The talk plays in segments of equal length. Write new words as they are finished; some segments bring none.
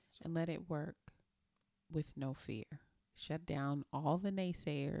So. And let it work with no fear. Shut down all the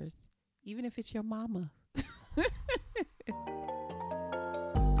naysayers, even if it's your mama.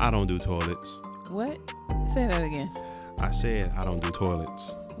 I don't do toilets. What? Say that again. I said I don't do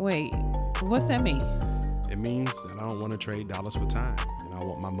toilets. Wait, what's that mean? It means that I don't want to trade dollars for time, and I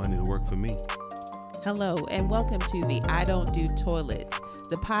want my money to work for me. Hello, and welcome to the I Don't Do Toilets,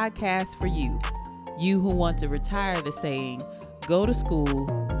 the podcast for you. You who want to retire the saying, go to school,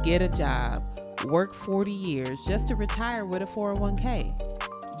 get a job, work 40 years just to retire with a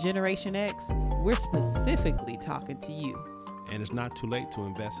 401k. Generation X, we're specifically talking to you. And it's not too late to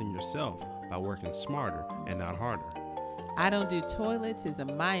invest in yourself by working smarter and not harder. I Don't Do Toilets is a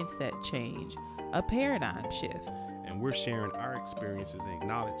mindset change, a paradigm shift. And we're sharing our experiences and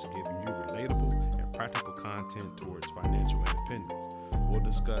knowledge, giving you relatable and practical content towards financial independence. We'll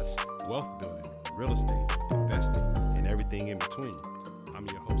discuss wealth building, real estate, investing, and everything in between. I'm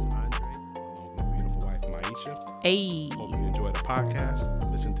your host, Andre, along with my beautiful wife, Maisha. Hey. Hope you enjoy the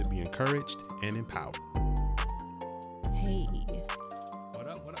podcast. Listen to be encouraged and empowered. Hey. What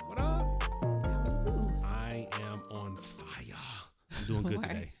up, what up, what up? How are you? I am on fire. I'm doing good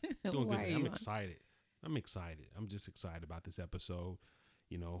today. Doing good today. I'm excited. I'm just excited about this episode.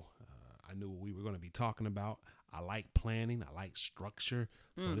 You know, I knew what we were going to be talking about. I like planning. I like structure.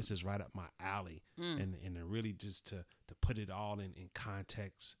 So this is right up my alley. And really just to put it all in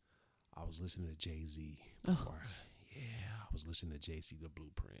context, I was listening to Jay-Z before. I was listening to Jay-Z, The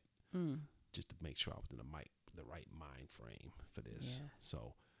Blueprint, just to make sure I was in the right mind frame for this. Yeah.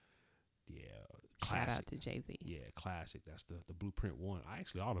 So, Shout out to Jay-Z. Yeah, classic. That's the Blueprint 1.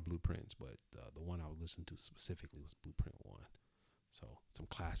 All the Blueprints, but the one I was listening to specifically was Blueprint 1. So some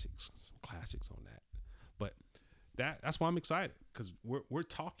classics on that. But that's why I'm excited, because we're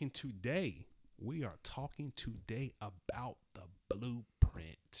talking today. We are talking today about the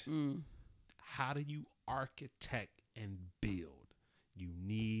blueprint. How do you architect and build? You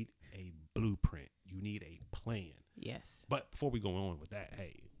need a blueprint. You need a plan. Yes. But before we go on with that,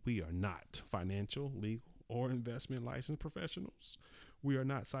 hey, we are not financial, legal, or investment licensed professionals. We are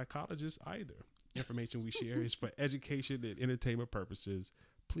not psychologists either. Information we share is for education and entertainment purposes.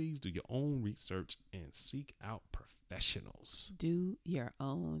 Please do your own research and seek out professionals. Do your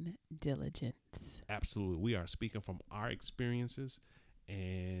own diligence. Absolutely. We are speaking from our experiences,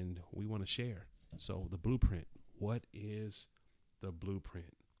 and we want to share. So the blueprint. What is the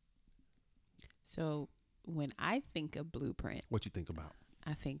blueprint? So when I think of blueprint, What you think about?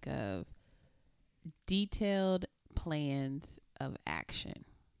 I think of detailed plans of action.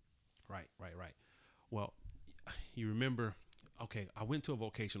 Right. Well, you remember, okay, I went to a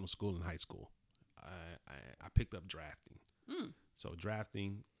vocational school in high school. I picked up drafting. So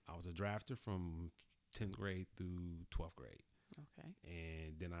drafting, I was a drafter from 10th grade through 12th grade. Okay.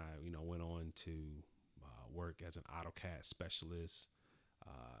 And then I, went on to work as an AutoCAD specialist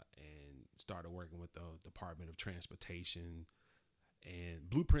and started working with the Department of Transportation. And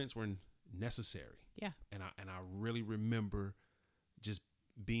blueprints were necessary. Yeah. And I really remember just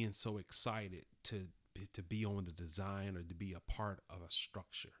being so excited to be on the design or to be a part of a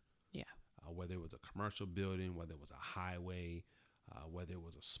structure. Yeah. Whether it was a commercial building, whether it was a highway, whether it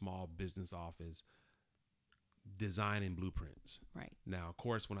was a small business office, designing blueprints. Right. Now, of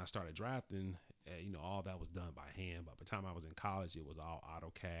course, when I started drafting, all that was done by hand. But by the time I was in college, it was all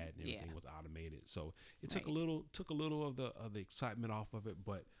AutoCAD and everything was automated. So it took a little of the excitement off of it.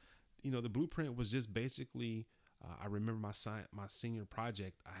 But the blueprint was just basically. I remember my senior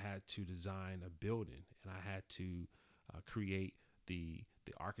project. I had to design a building, and I had to create the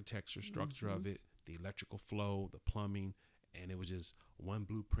architecture structure of it, the electrical flow, the plumbing, and it was just one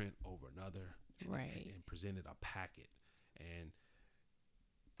blueprint over another, and presented a packet. And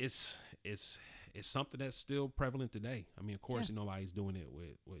it's something that's still prevalent today. I mean, of course, nobody's doing it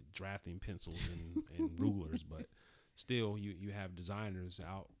with drafting pencils and rulers, but still, you have designers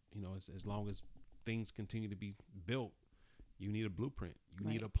out. As long as things continue to be built, you need a blueprint, you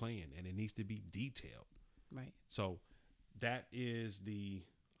need a plan, and it needs to be detailed. Right. So that is the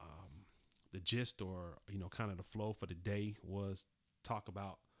gist, or kind of the flow for the day, was talk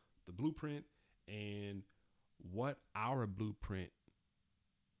about the blueprint and what our blueprint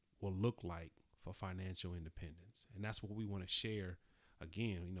will look like for financial independence. And that's what we want to share.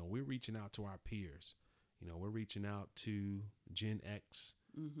 Again, we're reaching out to our peers. We're reaching out to Gen X,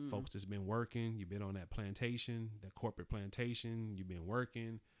 folks that's been working. You've been on that plantation, that corporate plantation. You've been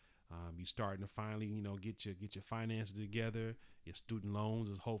working. You're starting to finally, get your finances together. Your student loans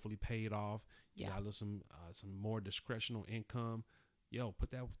is hopefully paid off. You got some more discretional income. Put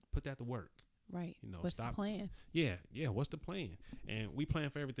that to work. Right. You know, What's the plan? Yeah. What's the plan? And we plan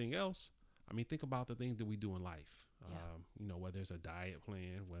for everything else. I mean, think about the things that we do in life. Yeah. You know, whether it's a diet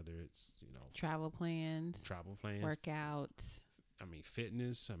plan, whether it's, travel plans, workouts. I mean,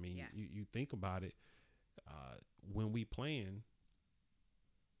 fitness. I mean, you think about it. When we plan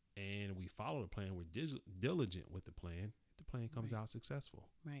and we follow the plan, we're diligent with the plan comes out successful.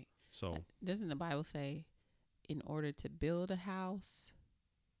 Right. So doesn't the Bible say in order to build a house,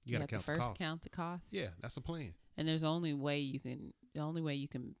 you got to first count the cost? Yeah, that's a plan. And the only way you can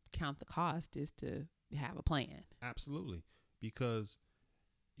count the cost is to have a plan. Absolutely. Because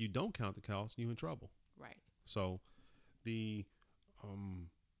you don't count the cost, you're in trouble. Right. So the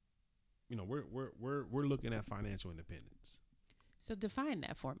we're looking at financial independence. So define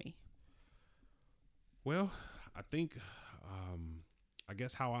that for me. Well, I think I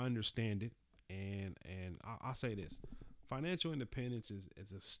guess how I understand it, and I'll say this: financial independence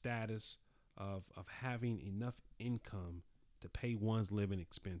is a status of having enough income to pay one's living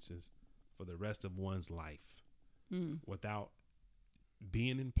expenses for the rest of one's life without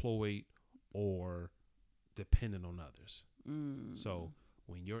being employed or dependent on others. So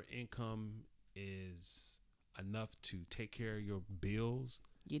when your income is enough to take care of your bills,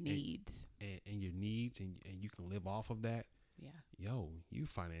 your needs, and your needs, and you can live off of that, you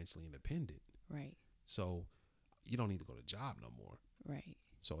financially independent. Right. So you don't need to go to job no more. Right.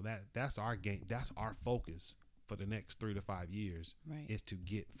 So that's our game. That's our focus for the next 3 to 5 years. Right. Is to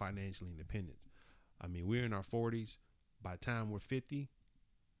get financially independent. I mean, we're in our 40s. By the time we're 50,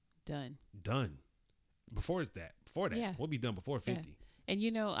 done. Before that, we'll be done before 50. Yeah. And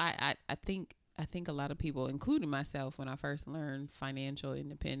I think a lot of people, including myself, when I first learned financial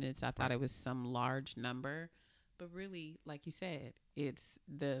independence, I thought it was some large number, but really, like you said, it's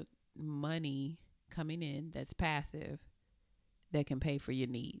the money coming in that's passive that can pay for your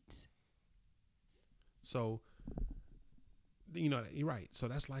needs. So, you're right. So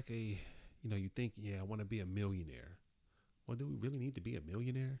that's like you think, I want to be a millionaire. Well, do we really need to be a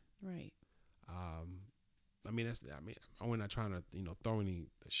millionaire? Right. We're not trying to, throw any,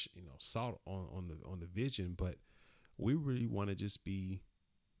 salt on the vision, but we really want to just be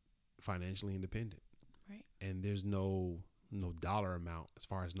financially independent. Right. And there's no dollar amount, as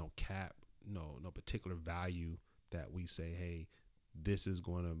far as no cap, no particular value that we say, hey, this is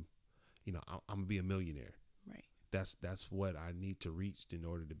going to, I'm gonna be a millionaire. Right. That's what I need to reach in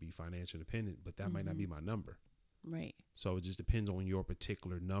order to be financially independent, but that might not be my number. Right. So it just depends on your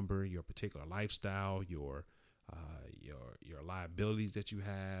particular number, your particular lifestyle, your liabilities that you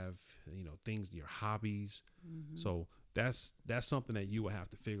have, things, your hobbies. Mm-hmm. So that's something that you will have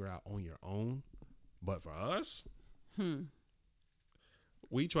to figure out on your own. But for us,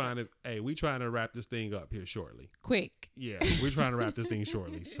 we trying to wrap this thing up here shortly. Quick. Yeah, we're trying to wrap this thing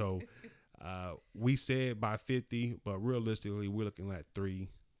shortly. So we said by 50, but realistically, we're looking at 3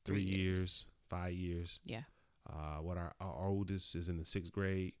 years, 5 years. Yeah. What our oldest is in the 6th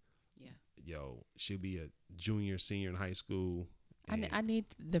grade. Yeah. She'll be a junior, senior in high school. I need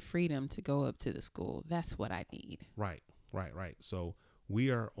the freedom to go up to the school. That's what I need. Right. So we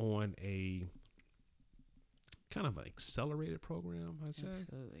are on a kind of an accelerated program, I'd say.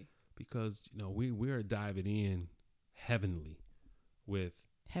 Absolutely. Because, we are diving in heavenly with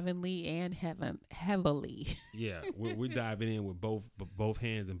heavenly and heavily. Yeah, we're diving in with both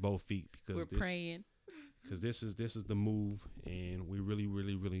hands and both feet, because we're praying. Because this is the move, and we really,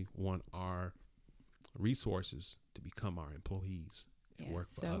 really, really want our resources to become our employees and work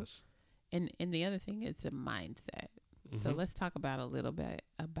for us. And the other thing, it's a mindset. Mm-hmm. So let's talk about a little bit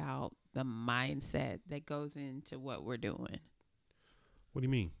about the mindset that goes into what we're doing. What do you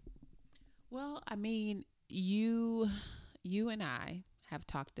mean? Well, I mean, you and I have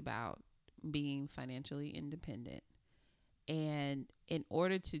talked about being financially independent. And in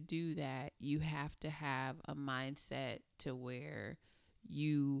order to do that, you have to have a mindset to where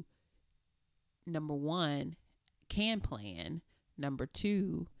you, number one, can plan. Number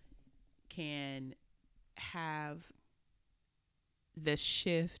two, can have the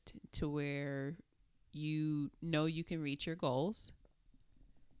shift to where you know you can reach your goals.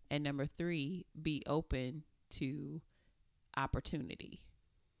 And number three, be open to opportunity.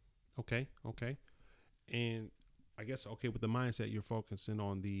 Okay. And I guess, with the mindset, you're focusing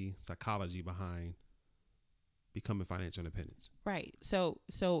on the psychology behind becoming financial independence. Right. So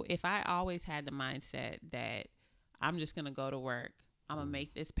if I always had the mindset that I'm just going to go to work, I'm going to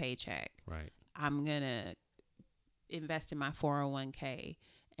make this paycheck. Right. I'm going to invest in my 401k,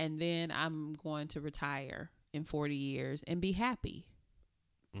 and then I'm going to retire in 40 years and be happy.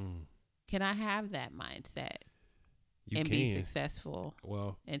 Can I have that mindset? be successful.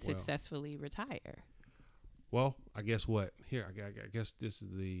 Well, successfully retire. Well, I guess what here. I guess this is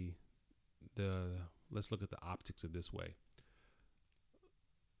the let's look at the optics of this way.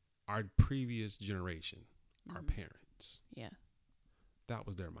 Our previous generation, our parents, that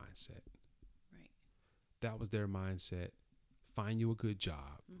was their mindset. Right. That was their mindset. Find you a good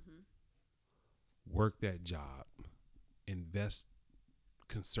job, work that job, invest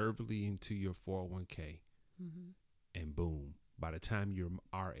conservatively into your 401k, and boom, by the time you're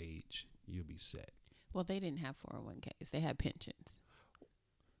our age, you'll be set. Well, they didn't have 401ks. They had pensions.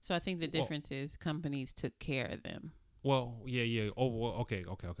 So I think the difference is companies took care of them. Well, yeah. Oh, well, okay.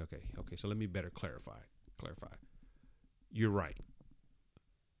 So let me better clarify. You're right.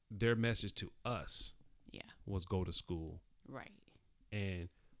 Their message to us was go to school. Right. And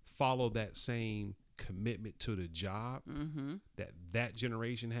follow that same commitment to the job that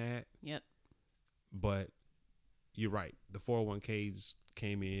generation had. Yep. But you're right. The 401ks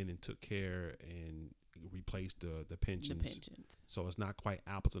came in and took care and replaced the pensions. So it's not quite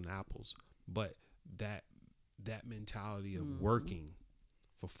apples and apples, but that mentality of working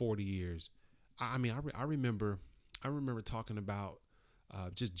for 40 years. I mean, I remember talking about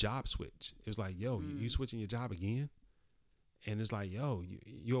just job switch. It was like, yo, you switching your job again? And it's like, yo,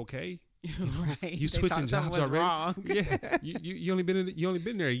 you okay? Right. You switching jobs already? Wrong. Yeah. You only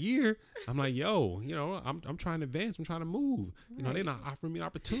been there a year. I'm like, yo, I'm trying to advance. I'm trying to move. Right. They're not offering me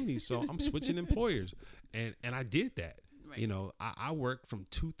opportunities, so I'm switching employers. And I did that. Right. I worked from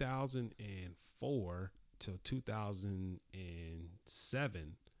 2004 to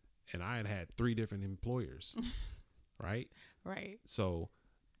 2007, and I had 3 different employers. Right. Right. So,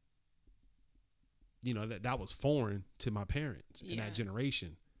 that was foreign to my parents in that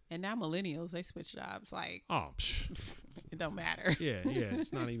generation. And now millennials, they switch jobs like, it don't matter. Yeah.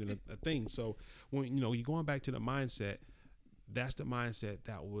 It's not even a thing. So when, you're going back to the mindset, that's the mindset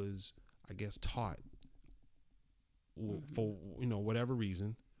that was, I guess, taught for, whatever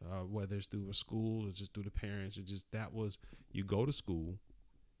reason, whether it's through a school or just through the parents, or just that was, you go to school,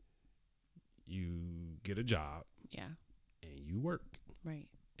 you get a job. Yeah. And you work. Right.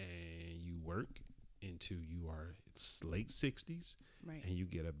 And you work into it's late 60s. Right. And you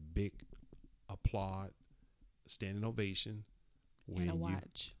get a big applaud, standing ovation. And a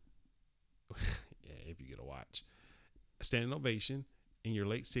watch. Yeah, if you get a watch. A standing ovation in your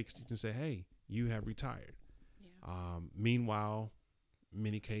late 60s and say, hey, you have retired. Yeah. Meanwhile,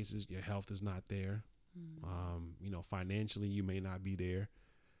 many cases, your health is not there. Financially, you may not be there.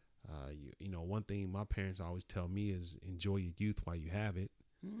 One thing my parents always tell me is enjoy your youth while you have it.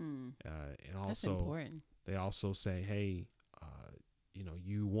 And also, that's important. They also say, hey,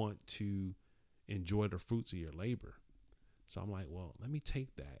 you want to enjoy the fruits of your labor. So I'm like, well, let me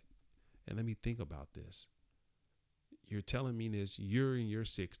take that and let me think about this. You're telling me this, you're in your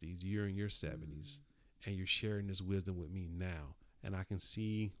 60s, you're in your 70s, and you're sharing this wisdom with me now. And I can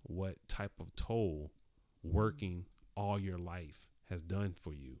see what type of toll working all your life has done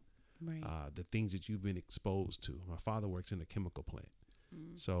for you. Right. The things that you've been exposed to. My father works in a chemical plant.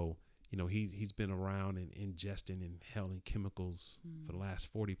 So, he's been around and ingesting and inhaling chemicals for the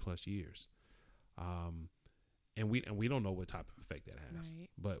last 40 plus years. And we don't know what type of effect that has, right.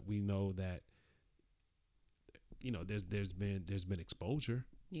 But we know that, there's been exposure.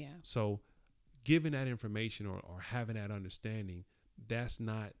 Yeah. So giving that information or having that understanding, that's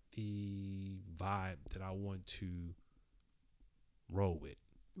not the vibe that I want to roll with.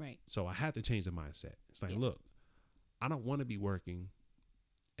 Right. So I had to change the mindset. It's like, look, I don't want to be working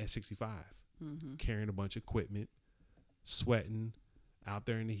at 65, carrying a bunch of equipment, sweating out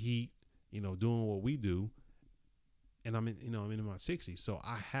there in the heat, doing what we do. And I'm in my 60s. So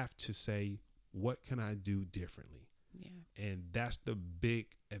I have to say, what can I do differently? Yeah. And that's the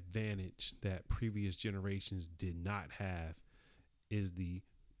big advantage that previous generations did not have, is the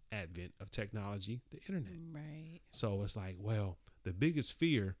advent of technology, the internet. Right. So it's like, well, the biggest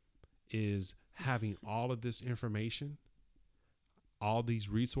fear is having all of this information, all these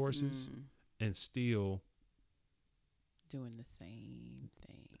resources, and still doing the same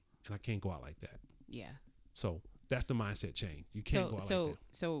thing. And I can't go out like that. Yeah. So that's the mindset change. You can't go out like that.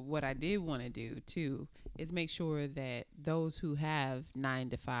 So what I did want to do too is make sure that those who have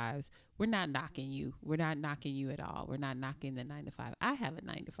 9-to-5s, we're not knocking you. We're not knocking you at all. We're not knocking the 9-to-5. I have a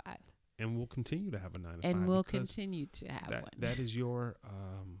 9-to-5. And we'll continue to have a 9-to-5. And we'll continue to have one. That is your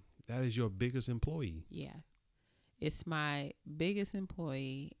biggest employee. Yeah. It's my biggest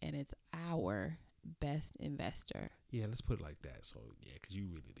employee, and it's our best investor. Yeah, let's put it like that. So, yeah, because you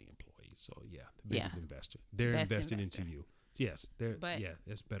really the employee. So, yeah, the biggest investor. They're investing into you. Yes,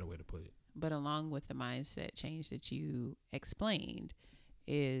 that's a better way to put it. But along with the mindset change that you explained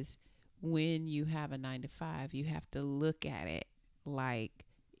is when you have a 9 to 5, you have to look at it like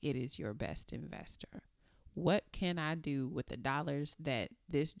it is your best investor. What can I do with the dollars that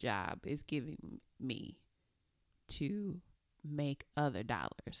this job is giving me to make other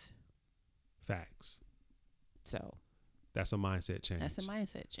dollars? Facts. So that's a mindset change. That's a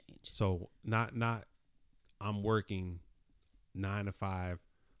mindset change. So not I'm working 9 to 5,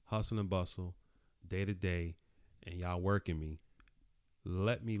 hustle and bustle, day to day, and y'all working me.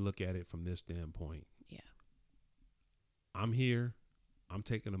 Let me look at it from this standpoint. Yeah. I'm here. I'm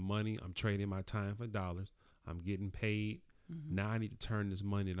taking the money. I'm trading my time for dollars. I'm getting paid. Mm-hmm. Now I need to turn this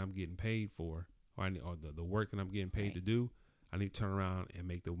money that I'm getting paid for, or the work that I'm getting paid to do. I need to turn around and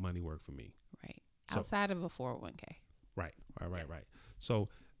make the money work for me. Right. So, outside of a 401k. Right. So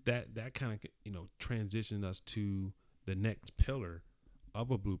that kind of, transitioned us to the next pillar of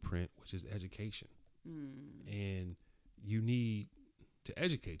a blueprint, which is education. And you need to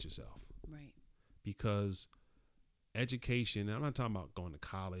educate yourself. Right. Because education, and I'm not talking about going to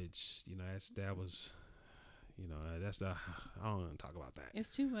college, that was, I don't want to talk about that. It's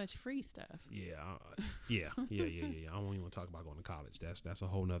too much free stuff. Yeah. I don't even want to talk about going to college. That's a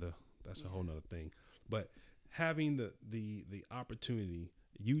whole nother thing. But having the opportunity,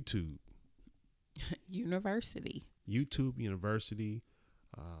 YouTube University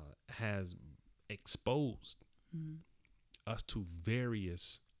has exposed us to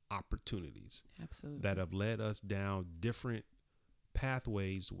various opportunities. Absolutely. That have led us down different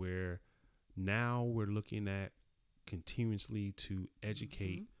pathways where now we're looking at continuously to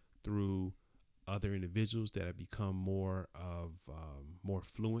educate through other individuals that have become more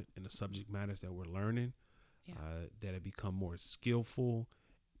fluent in the subject matters that we're learning, that have become more skillful,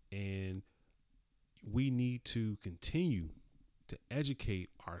 and we need to continue to educate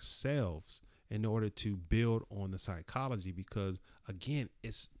ourselves in order to build on the psychology, because again,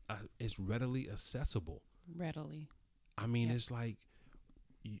 it's readily accessible. I mean, it's like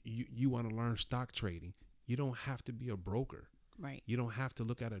you want to learn stock trading. You don't have to be a broker. Right. You don't have to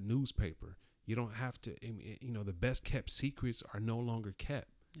look at a newspaper. You don't have to, the best kept secrets are no longer kept.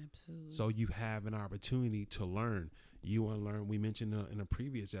 Absolutely. So you have an opportunity to learn. You want to learn, we mentioned in a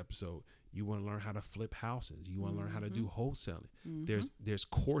previous episode, you want to learn how to flip houses. You want to learn how to do wholesaling. There's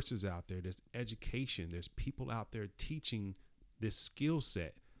courses out there. There's education. There's people out there teaching this skill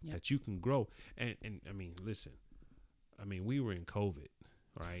set that you can grow. And I mean, listen, we were in COVID,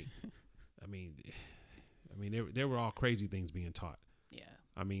 right? There were all crazy things being taught. Yeah.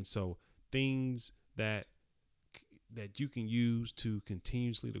 So things that you can use to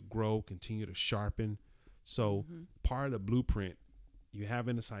continuously to grow, continue to sharpen. So part of the blueprint, you have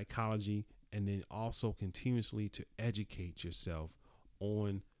in the psychology, and then also continuously to educate yourself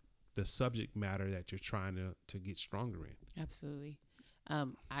on the subject matter that you're trying to get stronger in. Absolutely. I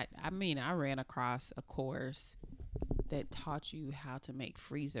ran across a course that taught you how to make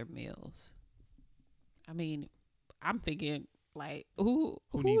freezer meals. I'm thinking, like, who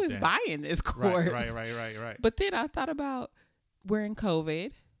is buying this course? Right. But then I thought about, we're in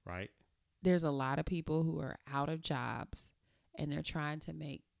COVID. Right. There's a lot of people who are out of jobs and they're trying to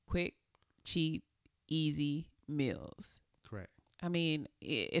make quick, cheap, easy meals. Correct.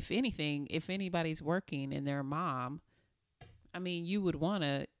 If anything, if anybody's working and they're a mom, you would want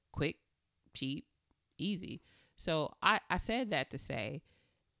a quick, cheap, easy. So I said that to say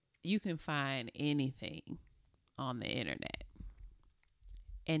you can find anything on the internet,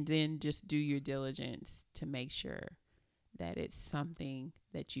 and then just do your diligence to make sure that it's something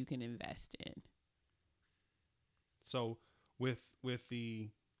that you can invest in. So with the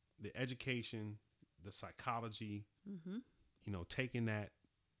education, the psychology, taking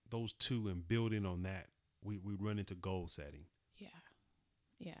those two and building on that, we run into goal setting.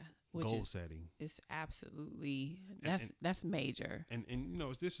 Yeah. Goal setting. It's absolutely, that's major. And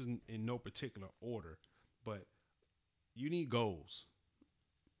this is in no particular order, but you need goals.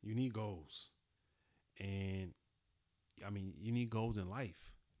 And you need goals in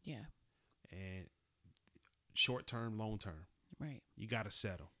life. Yeah. And short term, long term. Right. You got to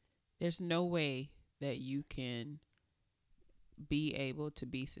settle. There's no way that you can be able to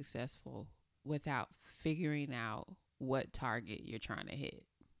be successful without figuring out what target you're trying to hit.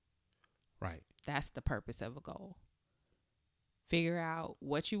 Right. That's the purpose of a goal. Figure out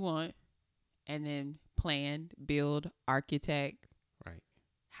what you want, and then plan, build, architect. Right.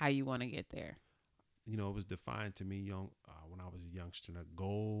 How you want to get there. It was defined to me when I was a youngster. A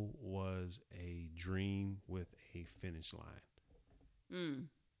goal was a dream with a finish line.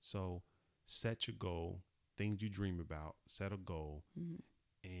 So set your goal, things you dream about, set a goal,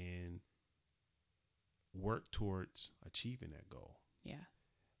 and work towards achieving that goal. Yeah.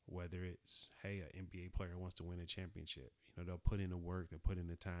 Whether it's, hey, an NBA player wants to win a championship, they'll put in the work, they'll put in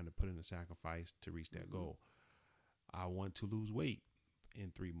the time, to put in the sacrifice to reach that goal. I want to lose weight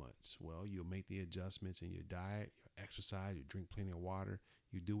in 3 months. Well, you'll make the adjustments in your diet, your exercise, you drink plenty of water,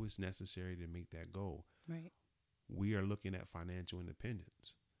 you do what's necessary to make that goal. Right. We are looking at financial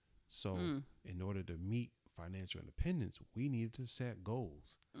independence. So in order to meet financial independence, we need to set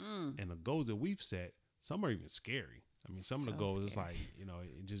goals. And the goals that we've set, some are even scary. I mean, some of the goals is like,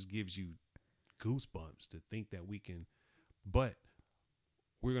 it just gives you goosebumps to think that we can, but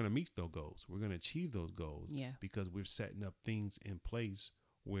we're going to meet those goals. We're going to achieve those goals because we're setting up things in place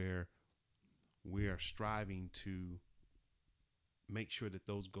where we are striving to make sure that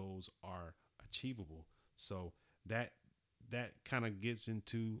those goals are achievable. So that kind of gets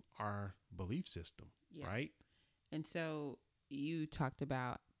into our belief system, right? And so you talked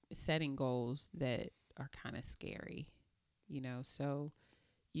about setting goals that are kind of scary, so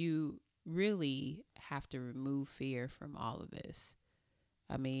you really have to remove fear from all of this.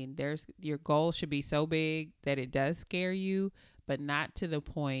 I mean, your goal should be so big that it does scare you, but not to the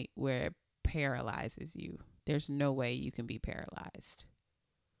point where it paralyzes you. There's no way you can be paralyzed.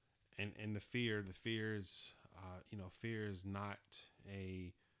 And the fear is, fear is not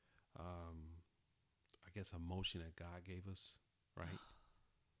a, I guess, emotion that God gave us, right?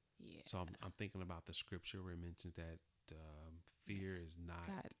 Yeah. So I'm thinking about the scripture where it mentions that fear is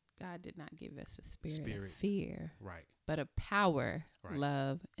not. God did not give us a spirit of fear, right? But a power,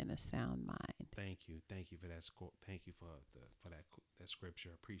 love, and a sound mind. Thank you for that. Thank you for that scripture.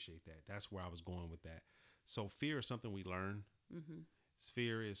 I appreciate that. That's where I was going with that. So fear is something we learn. Mm-hmm.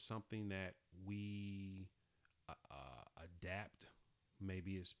 Fear is something that we adapt.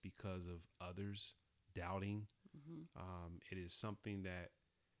 Maybe it's because of others doubting. Mm-hmm. It is something that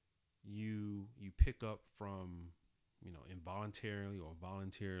you pick up from, involuntarily or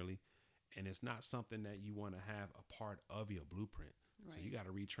voluntarily, and it's not something that you want to have a part of your blueprint. Right. So you got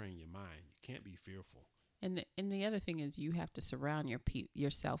to retrain your mind. You can't be fearful. And the other thing is you have to surround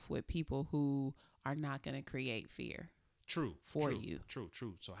yourself with people who are not going to create fear. True. You.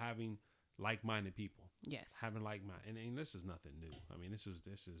 True. So having like-minded people. Yes. Having like-minded, and this is nothing new. I mean, this is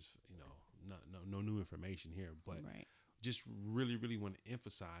no new information here, but just really, really want to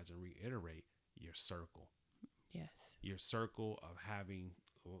emphasize and reiterate your circle. Yes. Your circle of having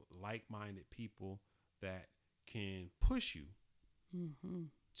like-minded people that can push you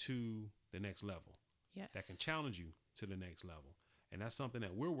to the next level. Yes. That can challenge you to the next level. And that's something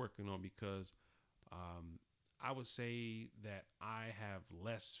that we're working on because I would say that I have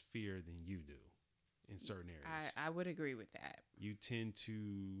less fear than you do in certain areas. I would agree with that. You tend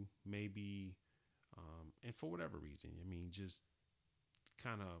to maybe, and for whatever reason, I mean, just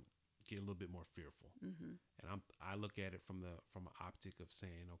kind of get a little bit more fearful. Mm-hmm. And I look at it from an optic of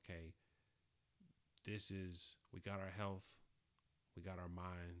saying, okay, we got our health, we got our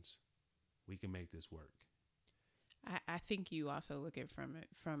minds, we can make this work. I think you also look at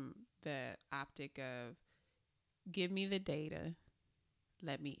from the optic of give me the data,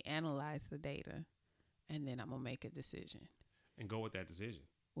 let me analyze the data, and then I'm going to make a decision. And go with that decision.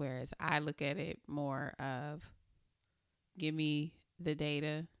 Whereas I look at it more of give me the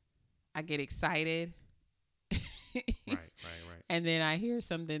data, I get excited. Right. And then I hear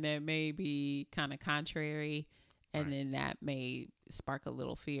something that may be kind of contrary, and then that may spark a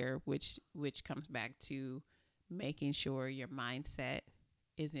little fear, which comes back to making sure your mindset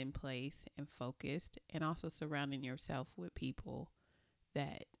is in place and focused, and also surrounding yourself with people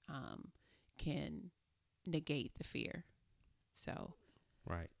that can negate the fear. So,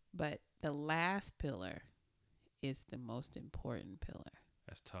 but the last pillar is the most important pillar.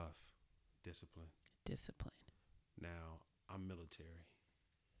 That's tough. Discipline. Now, I'm military.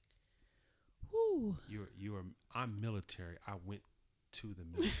 Woo. I'm military. I went to the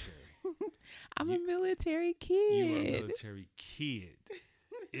military. I'm a military kid. You are a military kid.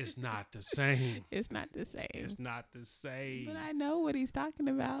 It's not the same. It's not the same. But I know what he's talking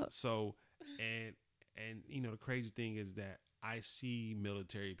about. So, and the crazy thing is that I see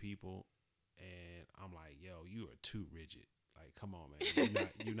military people and I'm like, yo, you are too rigid. Like, come on, man.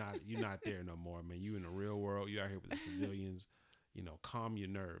 You're not there no more, man. You in the real world. You out here with the civilians. Calm your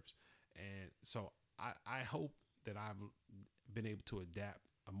nerves. And so I hope that I've been able to adapt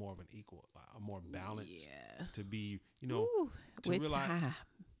a more of an equal, a more balance to be, to with realize. Time.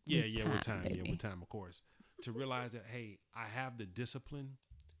 With time, of course. To realize that, hey, I have the discipline,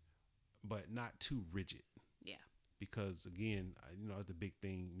 but not too rigid. Yeah. Because again, it's the big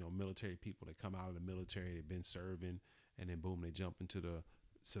thing. Military people that come out of the military, they've been serving, and then boom, they jump into the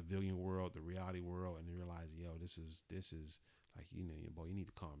civilian world, the reality world, and they realize, yo, this is like, boy, you need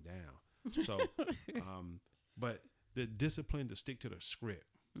to calm down. So, but the discipline to stick to the script,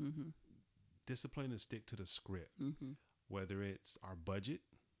 discipline to stick to the script, whether it's our budget,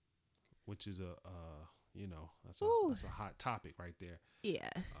 which is that's a hot topic right there. Yeah.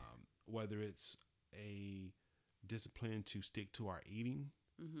 Whether it's a discipline to stick to our eating,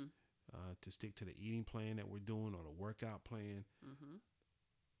 to stick to the eating plan that we're doing or the workout plan,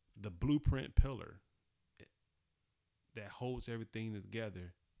 the blueprint pillar that holds everything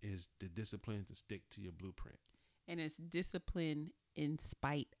together is the discipline to stick to your blueprint. And it's discipline in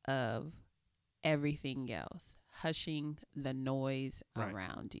spite of everything else, hushing the noise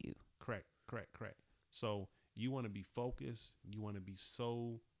around you. Correct. So you want to be focused. You want to be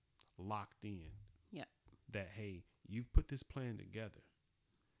so locked in that, hey, you've put this plan together.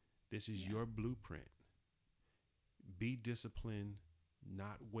 This is your blueprint. Be disciplined,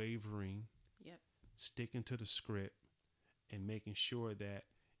 not wavering, sticking to the script, and making sure that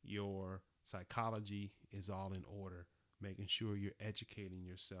your psychology is all in order, making sure you're educating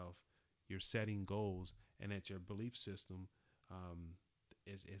yourself, you're setting goals, and that your belief system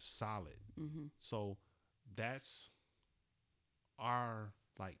is solid. So that's our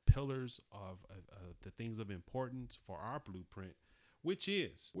pillars of the things of importance for our blueprint, which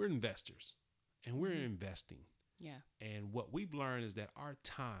is we're investors and we're investing. Yeah. And what we've learned is that our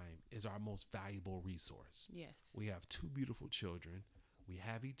time is our most valuable resource. Yes. We have two beautiful children. We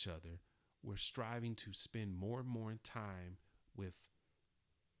have each other. We're striving to spend more and more time with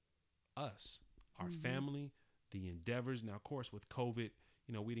us, our family, the endeavors. Now, of course, with COVID,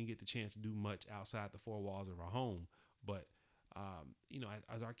 we didn't get the chance to do much outside the four walls of our home. But,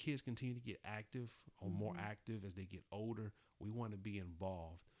 as our kids continue to get active or more active as they get older, we want to be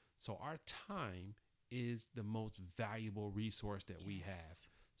involved. So our time is the most valuable resource that we have.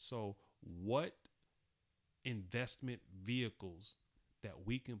 So what investment vehicles that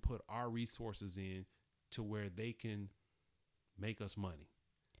we can put our resources in to where they can make us money?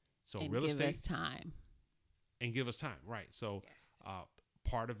 So and real estate, give us time. And give us time, right? So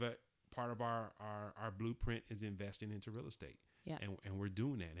part of our blueprint is investing into real estate. Yeah. And we're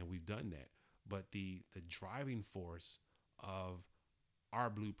doing that, and we've done that. But the driving force of our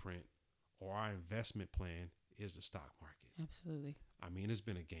blueprint or our investment plan is the stock market. Absolutely. I mean, it's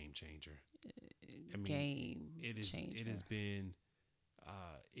been a game changer. It has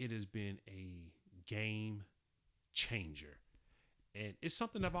been a game changer, and it's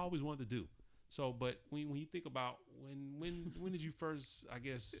something I've always wanted to do. So, but when you think about when did you first, I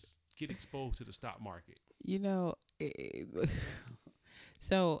guess, get exposed to the stock market?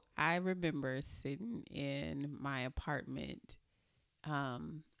 So I remember sitting in my apartment.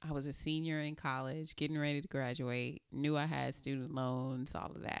 I was a senior in college, getting ready to graduate, knew I had student loans,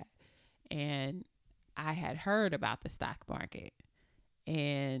 all of that. And I had heard about the stock market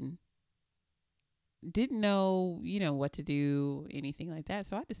and didn't know, what to do, anything like that.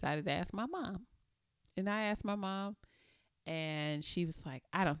 So I decided to ask my mom. And I asked my mom, and she was like,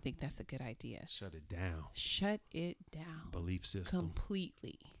 I don't think that's a good idea. Shut it down. Shut it down. Belief system.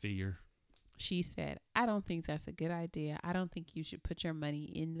 Completely. Fear. She said, I don't think that's a good idea. I don't think you should put your money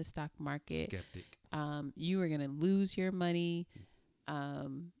in the stock market. Skeptic. You are going to lose your money.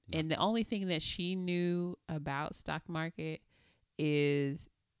 And the only thing that she knew about stock market is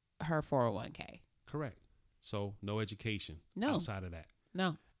her 401k. Correct. So no education outside of that.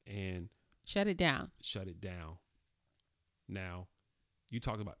 No. And shut it down. Now, you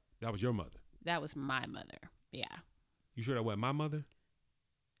talked about, that was your mother. That was my mother. Yeah. You sure that wasn't my mother?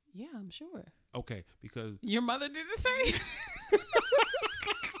 Yeah, I'm sure. Okay, because your mother did the same.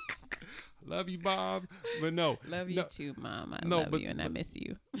 Love you, Bob. But no. Love you too, Mom. I love you and I miss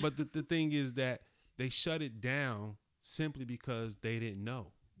you. But the thing is that they shut it down simply because they didn't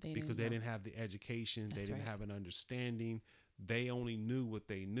know. They didn't have the education. They didn't have an understanding. They only knew what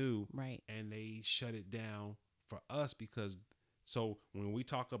they knew. Right. And they shut it down for us because, so when we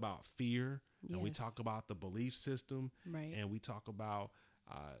talk about fear and we talk about the belief system, right, and we talk about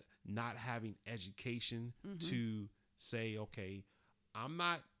not having education to say, okay, I'm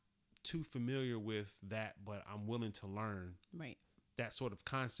not too familiar with that, but I'm willing to learn. Right. That sort of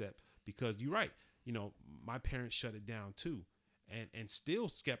concept, because you're right. My parents shut it down too, and still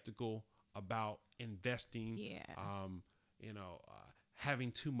skeptical about investing. Yeah.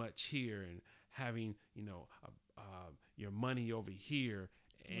 Having too much here and having, your money over here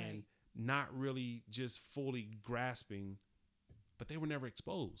and not really just fully grasping, but they were never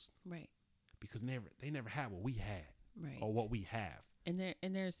exposed. Right. Because they never had what we had. Right. Or what we have. And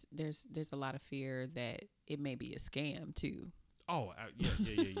there's a lot of fear that it may be a scam too. Oh,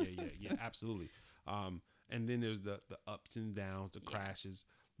 yeah, absolutely. And then there's the ups and downs, the crashes.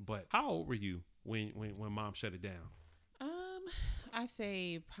 But how old were you when mom shut it down? I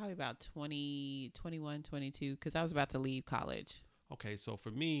say probably about 20, 21, 22, because I was about to leave college. Okay, so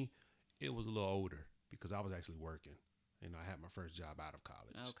for me, it was a little older because I was actually working. And I had my first job out of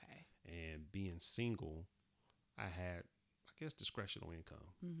college. Okay. And being single, I had, I guess, discretional income.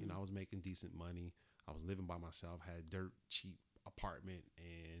 Mm-hmm. You know, I was making decent money. I was living by myself, had a dirt cheap apartment,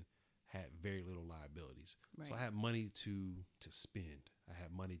 and had very little liabilities. Right. So I had money to spend. I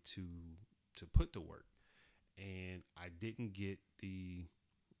had money to put to work. And I didn't get the,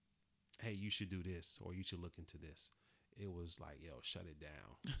 hey, you should do this or you should look into this. It was like, yo, shut it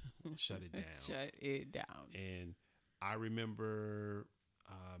down. Shut it down. Shut it down. And I remember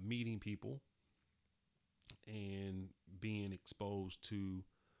meeting people and being exposed to,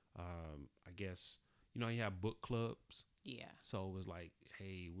 I guess, you know, you have book clubs. Yeah. So it was like,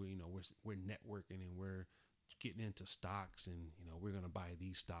 hey, we're networking and we're getting into stocks, and you know, we're gonna buy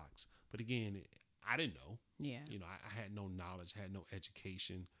these stocks. But again, I didn't know. Yeah. You know, I had no knowledge, had no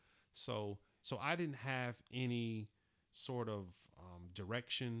education, so I didn't have any sort of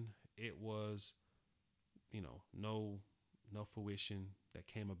direction. It was, you know, no fruition that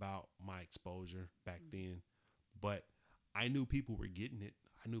came about my exposure back then. But I knew people were getting it.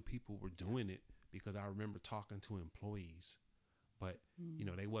 I knew people were doing it because I remember talking to employees, but you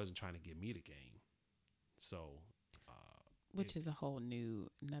know, they wasn't trying to give me the game. So, which is a whole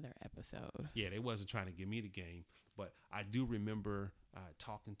another episode. Yeah, they wasn't trying to give me the game, but I do remember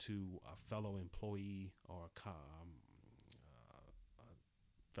talking to a fellow employee or a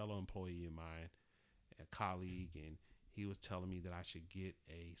fellow employee of mine, a colleague, and he was telling me that I should get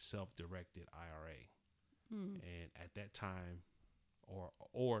a self-directed IRA. And at that time,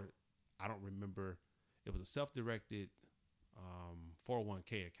 or I don't remember, it was a self-directed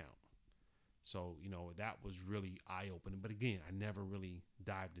 401k account. So, you know, that was really eye-opening. But again, I never really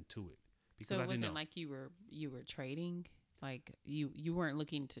dived into it because so I didn't know. Like you were trading, like you weren't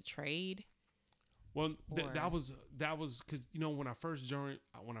looking to trade. Well, that was because, you know, when I first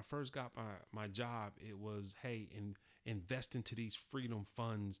got my job, it was, hey, invest into these freedom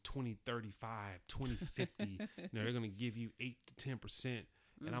funds, 2035, 2050. You know, they're going to give you 8 to 10%.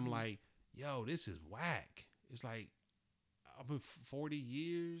 And I'm like, yo, this is whack. It's like, I've been 40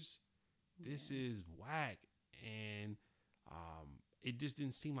 years. This is whack. And it just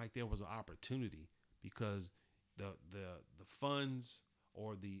didn't seem like there was an opportunity because the funds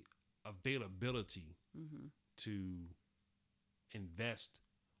or the availability to invest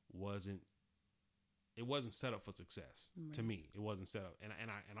wasn't set up for success. Right. To me. It wasn't set up. And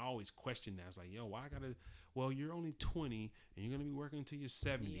I always questioned that. I was like, yo, why I gotta, well, you're only 20 and you're gonna be working until you're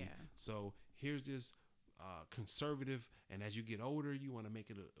 70. Yeah. So here's this conservative, and as you get older, you want to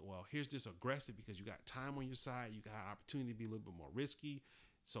make it here's this aggressive because you got time on your side, you got opportunity to be a little bit more risky.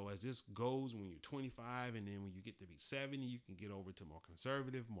 So as this goes, when you're 25 and then when you get to be 70, you can get over to more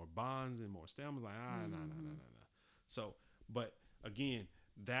conservative, more bonds and more stamina. Like, no. So, but again,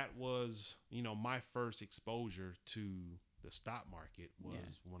 that was, you know, my first exposure to the stock market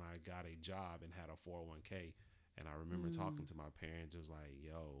was when I got a job and had a 401k. And I remember talking to my parents, it was like,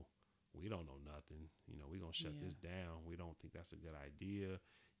 yo, we don't know nothing. You know, we're going to shut this down. We don't think that's a good idea.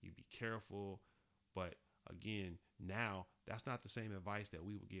 You be careful. But again, now that's not the same advice that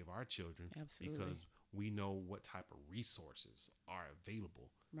we would give our children. Absolutely. Because we know what type of resources are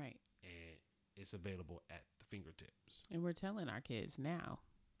available. Right. And it's available at the fingertips. And we're telling our kids now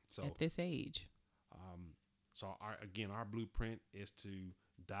at this age. So our blueprint is to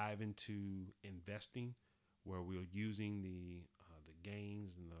dive into investing, where we're using the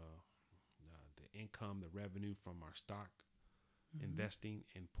gains and the income, the revenue from our stock investing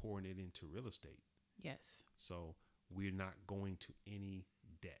and pouring it into real estate. Yes. So we're not going to any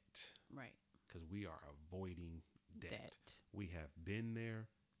debt. Right. Because we are avoiding debt. We have been there,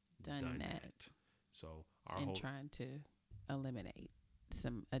 done that. So trying to eliminate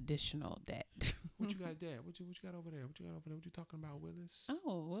some additional debt. What you got there? What you got over there? What you talking about, Willis?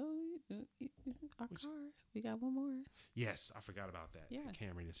 Oh, well, our car. We got one more. Yes, I forgot about that. Yeah. The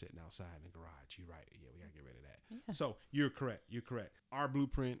Camry is sitting outside in the garage. You're right. Yeah, we got to get rid of that. Yeah. So you're correct. Our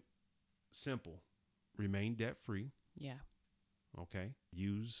blueprint, simple. Remain debt free. Yeah. Okay.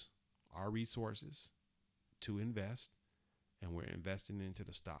 Use our resources to invest. And we're investing into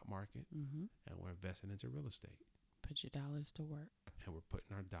the stock market. And we're investing into real estate. Put your dollars to work. And we're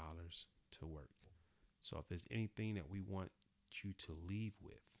putting our dollars to work. So if there's anything that we want you to leave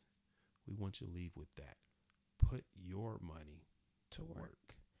with, we want you to leave with that. Put your money to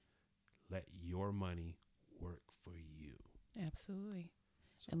work. Let your money work for you. Absolutely.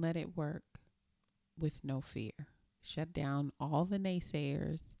 So. And let it work with no fear. Shut down all the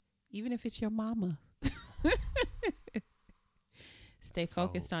naysayers, even if it's your mama. Stay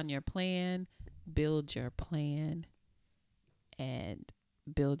focused on your plan, build your plan, and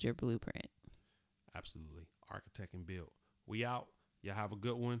build your blueprint. Absolutely. Architect and build. We out. Y'all have a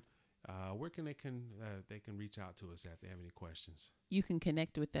good one. Where can they can reach out to us if they have any questions? You can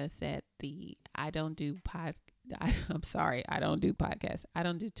connect with us at the I don't do podcasts. I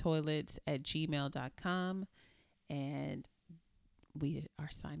don't do toilets at gmail.com. And we are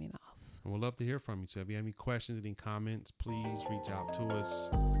signing off. And we'd love to hear from you. So if you have any questions, any comments, please reach out to us.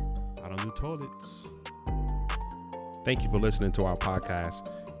 I don't do toilets. Thank you for listening to our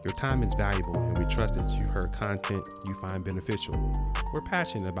podcast. Your time is valuable, and we trust that you heard content you find beneficial. We're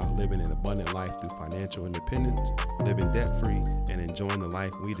passionate about living an abundant life through financial independence, living debt-free, and enjoying the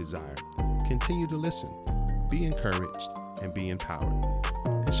life we desire. Continue to listen, be encouraged, and be empowered.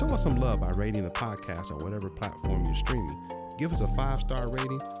 And show us some love by rating the podcast on whatever platform you're streaming. Give us a 5-star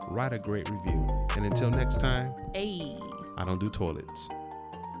rating, write a great review. And until next time, I don't do toilets.